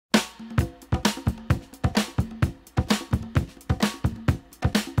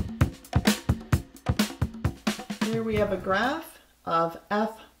we have a graph of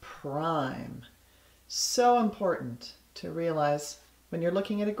f prime. So important to realize when you're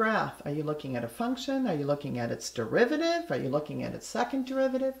looking at a graph. Are you looking at a function? Are you looking at its derivative? Are you looking at its second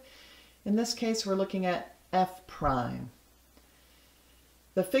derivative? In this case, we're looking at f prime.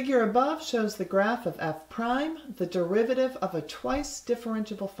 The figure above shows the graph of f prime, the derivative of a twice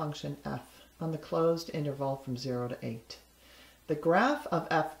differentiable function f on the closed interval from 0 to 8. The graph of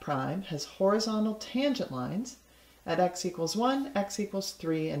f prime has horizontal tangent lines at x equals 1, x equals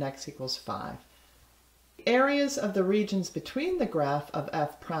 3, and x equals 5. The areas of the regions between the graph of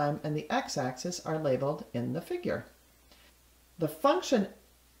f prime and the x-axis are labeled in the figure. The function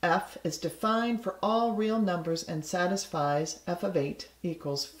f is defined for all real numbers and satisfies f of 8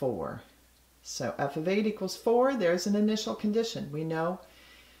 equals 4. So f of 8 equals 4, there's an initial condition. We know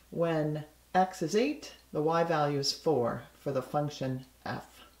when x is 8, the y value is 4 for the function f.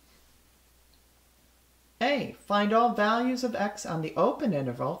 A. Find all values of x on the open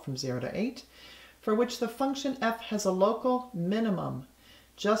interval from 0 to 8 for which the function f has a local minimum.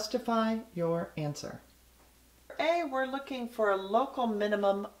 Justify your answer. For A, we're looking for a local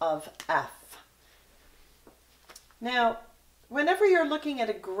minimum of f. Now, whenever you're looking at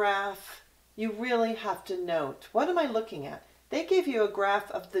a graph, you really have to note, what am I looking at? They give you a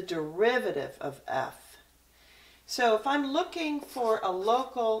graph of the derivative of f. So if I'm looking for a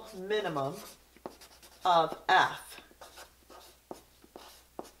local minimum of f,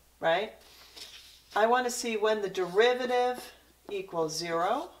 right? I want to see when the derivative equals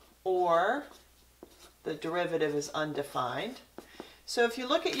 0 or the derivative is undefined. So if you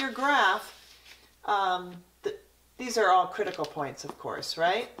look at your graph, these are all critical points, of course,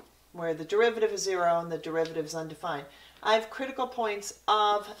 right? Where the derivative is 0 and the derivative is undefined. I have critical points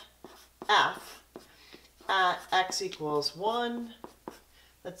of f at x equals 1.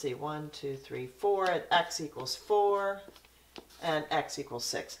 Let's see, 1, 2, 3, 4 at x equals 4 and x equals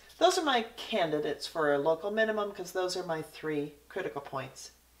 6. Those are my candidates for a local minimum because those are my 3 critical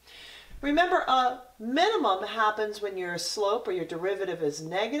points. Remember, a minimum happens when your slope or your derivative is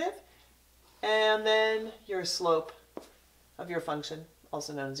negative, and then your slope of your function,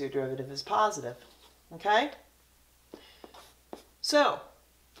 also known as your derivative, is positive. Okay? So,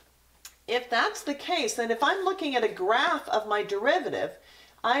 if that's the case, then if I'm looking at a graph of my derivative,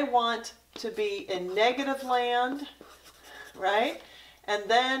 I want to be in negative land, right? And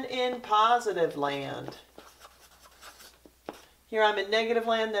then in positive land. Here I'm in negative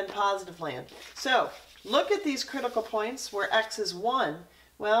land, then positive land. So look at these critical points where x is 1.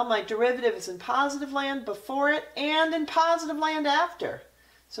 Well, my derivative is in positive land before it and in positive land after.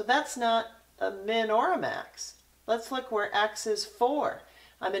 So that's not a min or a max. Let's look where x is 4.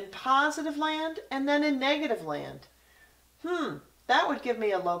 I'm in positive land and then in negative land. That would give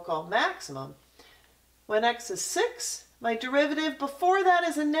me a local maximum. When x is 6, my derivative before that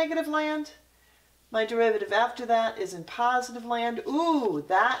is in negative land. My derivative after that is in positive land. Ooh,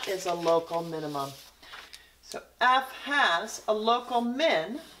 that is a local minimum. So f has a local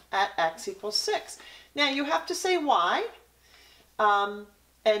min at x equals 6. Now you have to say why,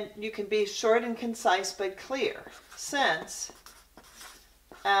 and you can be short and concise but clear. Since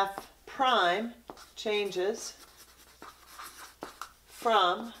f prime changes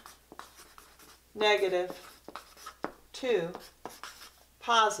from negative to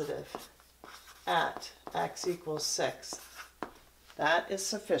positive at x equals 6. That is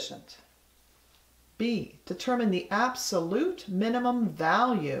sufficient. B. Determine the absolute minimum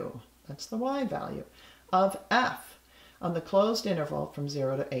value, that's the y value, of f on the closed interval from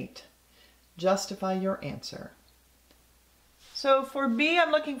 0 to 8. Justify your answer. So for B, I'm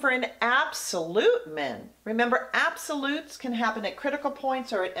looking for an absolute min. Remember, absolutes can happen at critical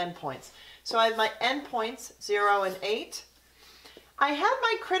points or at endpoints. So I have my endpoints, 0 and 8. I had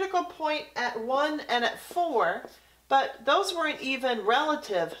my critical point at 1 and at 4, but those weren't even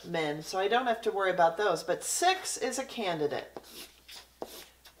relative min, so I don't have to worry about those. But 6 is a candidate.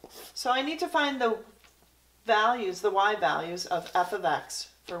 So I need to find the values, the y values of f of x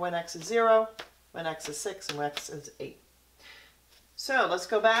for when x is 0, when x is 6, and when x is 8. So let's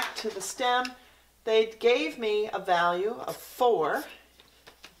go back to the stem. They gave me a value of 4,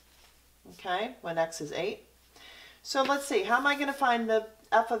 okay, when x is 8. So let's see, how am I going to find the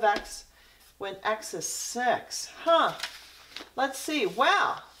f of x when x is 6? Let's see.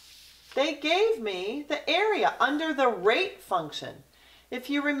 Well, they gave me the area under the rate function. If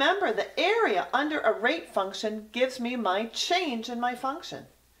you remember, the area under a rate function gives me my change in my function.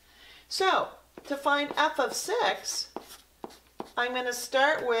 So, to find f of 6, I'm going to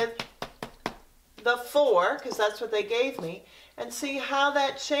start with the 4, because that's what they gave me, and see how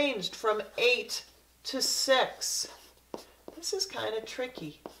that changed from 8 to 6. this is kind of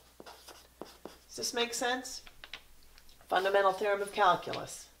tricky. Does this make sense? Fundamental theorem of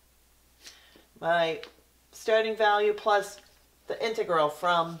calculus. My starting value plus the integral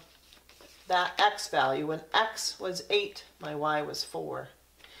from that x value. When x was 8, my y was 4.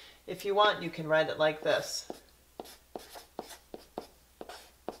 If you want, you can write it like this.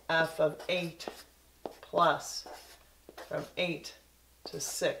 F of 8 plus from 8 to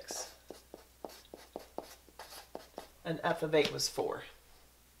 6. And f of 8 was 4.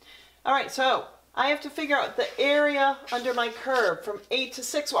 All right, so I have to figure out the area under my curve from 8 to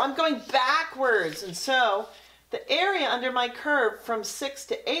 6. Well, I'm going backwards, and so the area under my curve from 6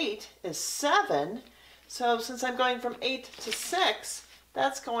 to 8 is 7. So since I'm going from 8 to 6,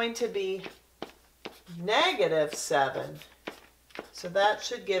 that's going to be -7. So that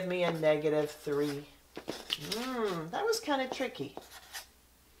should give me a -3. That was kind of tricky.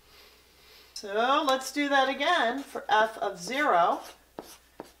 So let's do that again for f of 0.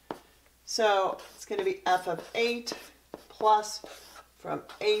 So it's going to be f of 8 plus from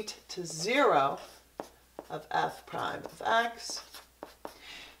 8 to 0 of f prime of x.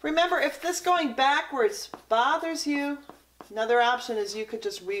 Remember, if this going backwards bothers you, another option is you could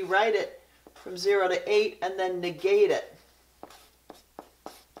just rewrite it from 0 to 8 and then negate it.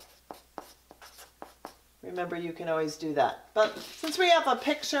 Remember, you can always do that. But since we have a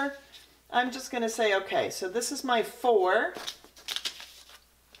picture, I'm just going to say, okay, so this is my 4.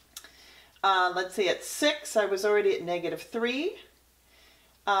 Let's see, at 6, I was already at -3.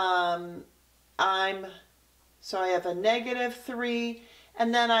 So I have a -3,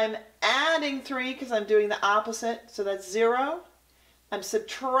 and then I'm adding 3 because I'm doing the opposite, so that's 0. I'm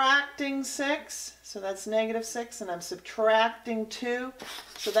subtracting 6, so that's -6, and I'm subtracting 2,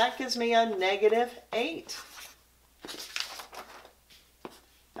 so that gives me a -8.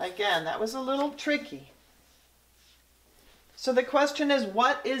 Again, that was a little tricky. So the question is,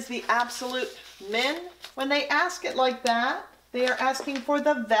 what is the absolute min? When they ask it like that, they are asking for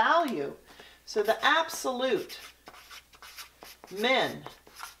the value. So the absolute min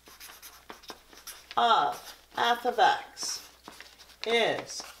of f of x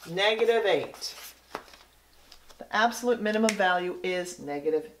is -8. The absolute minimum value is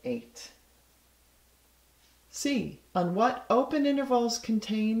 -8. C. On what open intervals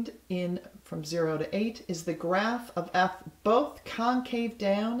contained in from 0 to 8 is the graph of f both concave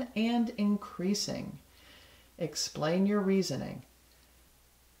down and increasing? Explain your reasoning.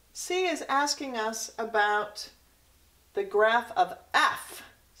 C is asking us about the graph of f.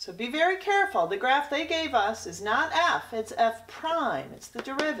 So be very careful. The graph they gave us is not f, it's f prime. It's the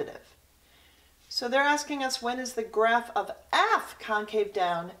derivative. So they're asking us, when is the graph of f concave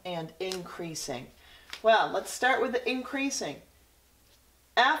down and increasing? Well, let's start with the increasing.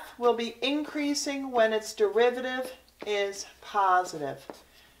 F will be increasing when its derivative is positive.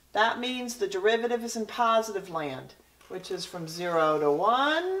 That means the derivative is in positive land, which is from 0 to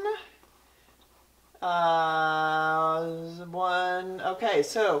 1. 1. Okay,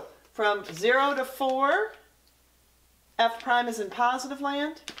 so from 0 to 4, f prime is in positive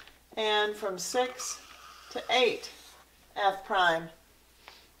land, and from 6 to 8, f prime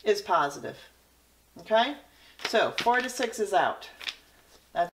is positive. Okay, so 4 to 6 is out.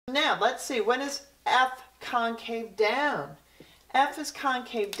 Now, let's see, when is f concave down? F is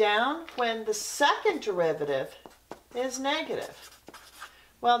concave down when the second derivative is negative.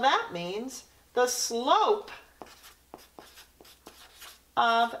 Well, that means the slope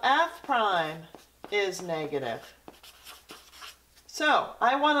of f prime is negative. So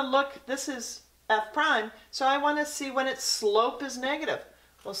I want to look, this is f prime, so I want to see when its slope is negative.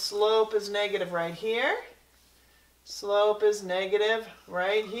 Well, slope is negative right here. Slope is negative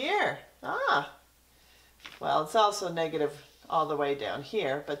right here. Well, it's also negative all the way down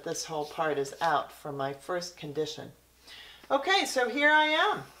here, but this whole part is out from my first condition. Okay, so here I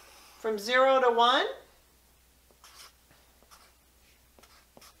am. From 0 to 1.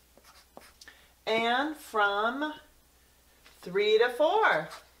 And from 3 to 4.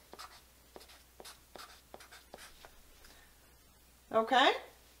 Okay?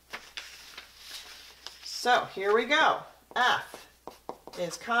 So here we go. F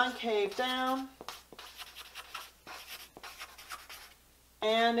is concave down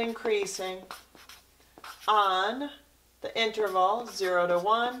and increasing on the interval 0 to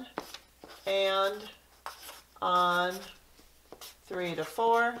 1 and on 3 to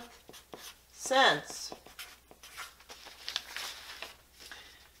 4, since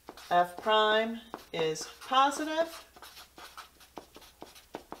f prime is positive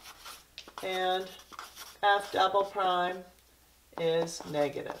and f double prime is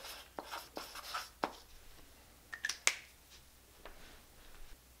negative.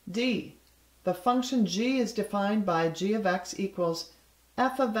 D. The function g is defined by g of x equals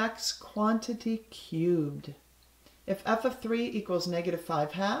f of x quantity cubed. If f of 3 equals negative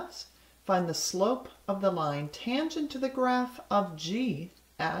 5 halves, find the slope of the line tangent to the graph of g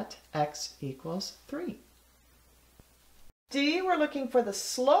at x equals 3. D, we're looking for the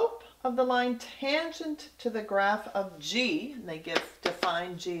slope of the line tangent to the graph of g, and they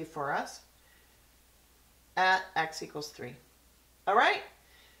define g for us, at x equals 3. All right,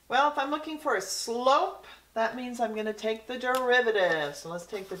 well, if I'm looking for a slope, that means I'm going to take the derivative. So let's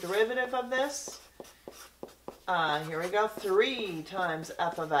take the derivative of this. Here we go, 3 times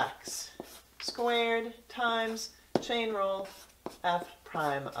f of x squared times chain rule f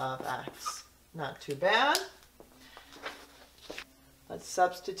prime of x. Not too bad. Let's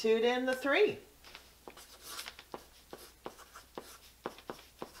substitute in the 3.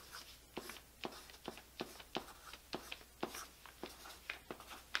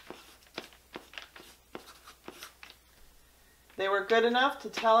 They were good enough to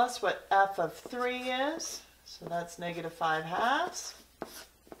tell us what f of 3 is, so that's negative 5 halves.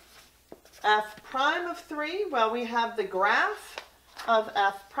 F prime of 3, well, we have the graph of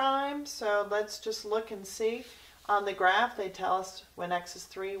f prime, so let's just look and see. On the graph, they tell us when x is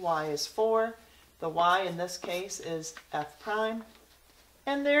 3, y is 4. The y in this case is f prime.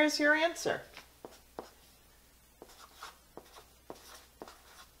 And there's your answer.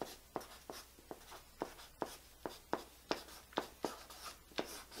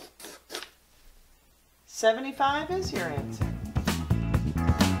 $75 is your answer.